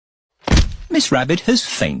Miss Rabbit has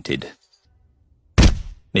fainted.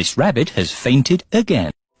 Miss Rabbit has fainted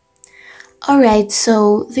again. Alright,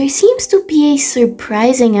 so there seems to be a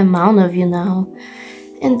surprising amount of you now.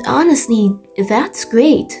 And honestly, that's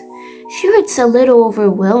great. Sure, it's a little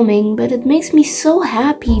overwhelming, but it makes me so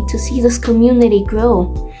happy to see this community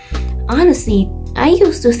grow. Honestly, I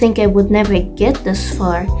used to think I would never get this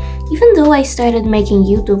far, even though I started making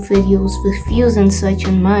YouTube videos with views and such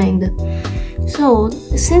in mind. So,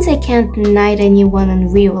 since I can't knight anyone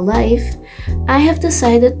in real life, I have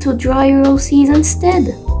decided to draw your OCs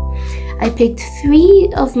instead. I picked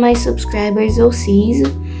 3 of my subscribers' OCs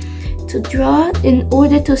to draw in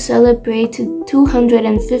order to celebrate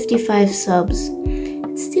 255 subs.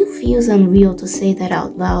 It still feels unreal to say that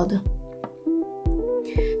out loud.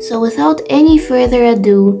 So without any further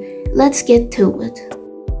ado, let's get to it.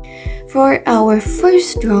 For our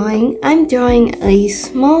first drawing, I'm drawing a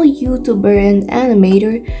small YouTuber and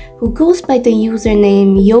animator who goes by the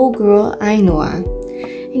username YoGirlAinoa.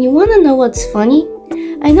 And you wanna know what's funny?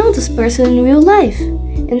 I know this person in real life.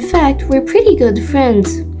 In fact, we're pretty good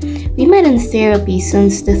friends. We met in therapy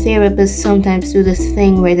since the therapists sometimes do this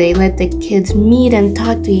thing where they let the kids meet and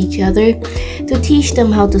talk to each other to teach them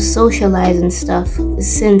how to socialize and stuff,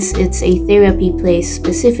 since it's a therapy place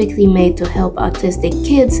specifically made to help autistic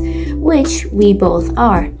kids, which we both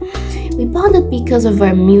are. We bonded because of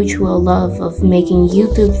our mutual love of making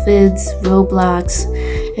YouTube vids, Roblox,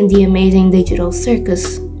 and the amazing digital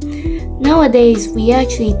circus. Nowadays, we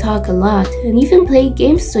actually talk a lot and even play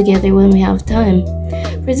games together when we have time.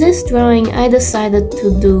 For this drawing, I decided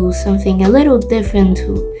to do something a little different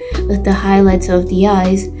with the highlights of the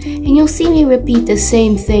eyes, and you'll see me repeat the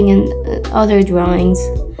same thing in other drawings.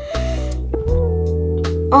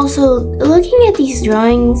 Also, looking at these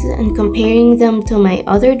drawings and comparing them to my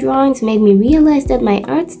other drawings made me realize that my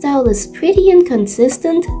art style is pretty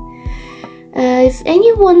inconsistent. If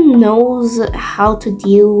anyone knows how to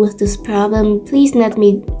deal with this problem, please let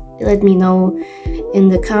me know in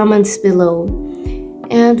the comments below.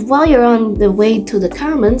 And while you're on the way to the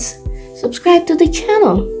comments, subscribe to the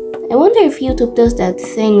channel. I wonder if YouTube does that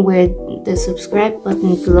thing where the subscribe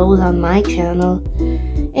button glows on my channel.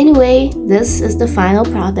 Anyway, this is the final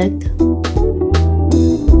product.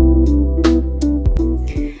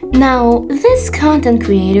 Now, this content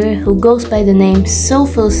creator who goes by the name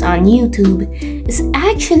Sophos on YouTube is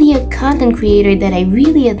actually a content creator that I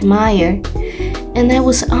really admire, and I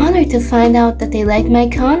was honored to find out that they like my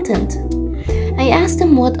content. I asked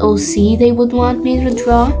them what OC they would want me to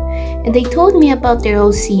draw, and they told me about their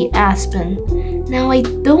OC Aspen. Now, I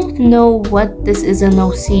don't know what this is an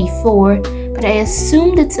OC for, but I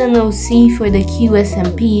assumed it's an OC for the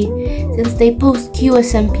QSMP, since they post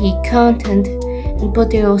QSMP content and put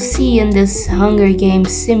their OC in this Hunger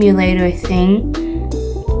Games simulator thing,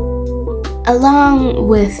 along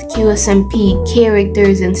with QSMP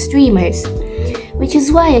characters and streamers, which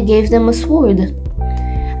is why I gave them a sword.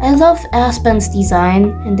 I love Aspen's design,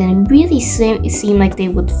 and they really seem like they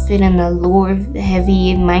would fit in a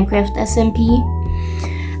lore-heavy Minecraft SMP.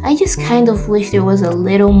 I just kind of wish there was a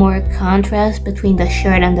little more contrast between the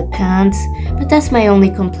shirt and the pants, but that's my only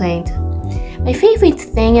complaint. My favorite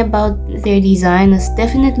thing about their design is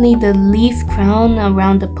definitely the leaf crown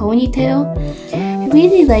around the ponytail. I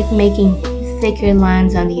really like making thicker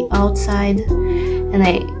lines on the outside, and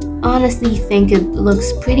I honestly think it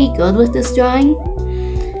looks pretty good with this drawing.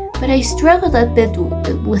 But I struggled a bit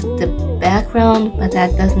with the background, but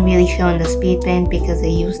that doesn't really show in the speed paint because I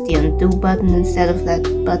used the undo button instead of that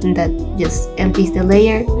button that just empties the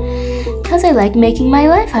layer, because I like making my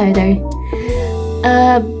life harder.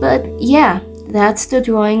 But yeah, that's the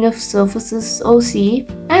drawing of Sophos' OC,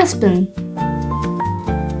 Aspen.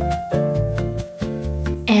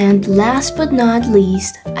 And last but not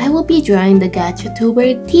least, I will be drawing the Gacha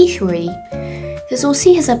tuber T-Shorty. His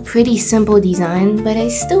OC has a pretty simple design, but I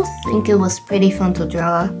still think it was pretty fun to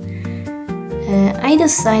draw. I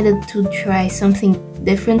decided to try something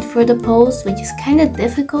different for the pose, which is kinda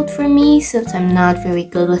difficult for me since I'm not very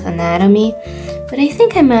good with anatomy, but I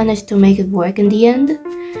think I managed to make it work in the end.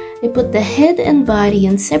 I put the head and body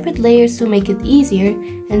in separate layers to make it easier,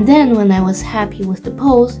 and then when I was happy with the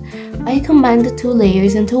pose, I combined the 2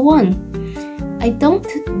 layers into one. I don't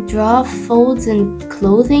draw folds in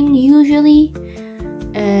clothing usually,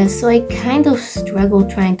 so I kind of struggled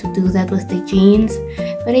trying to do that with the jeans,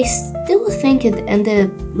 but I still think it ended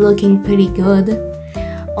up looking pretty good.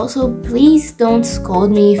 Also, please don't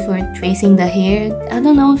scold me for tracing the hair. I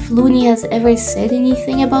don't know if Looney has ever said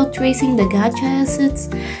anything about tracing the gacha assets,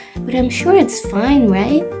 but I'm sure it's fine,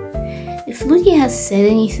 right? If if Luigi has said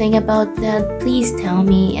anything about that, please tell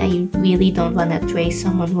me. I really don't want to trace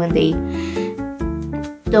someone when they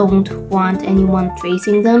don't want anyone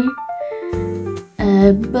tracing them.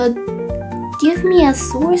 But give me a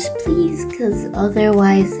source, please, because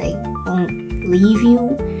otherwise I won't believe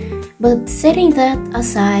you. But setting that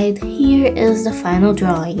aside, here is the final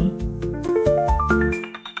drawing.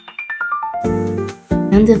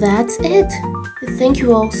 And that's it. Thank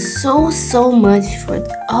you all so much for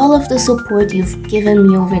all of the support you've given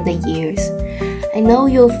me over the years. I know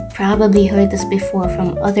you've probably heard this before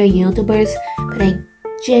from other YouTubers, but I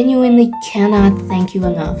genuinely cannot thank you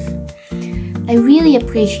enough. I really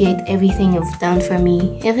appreciate everything you've done for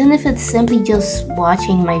me, even if it's simply just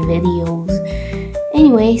watching my videos.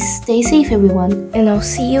 Anyway, stay safe everyone, and I'll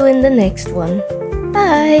see you in the next one.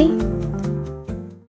 Bye!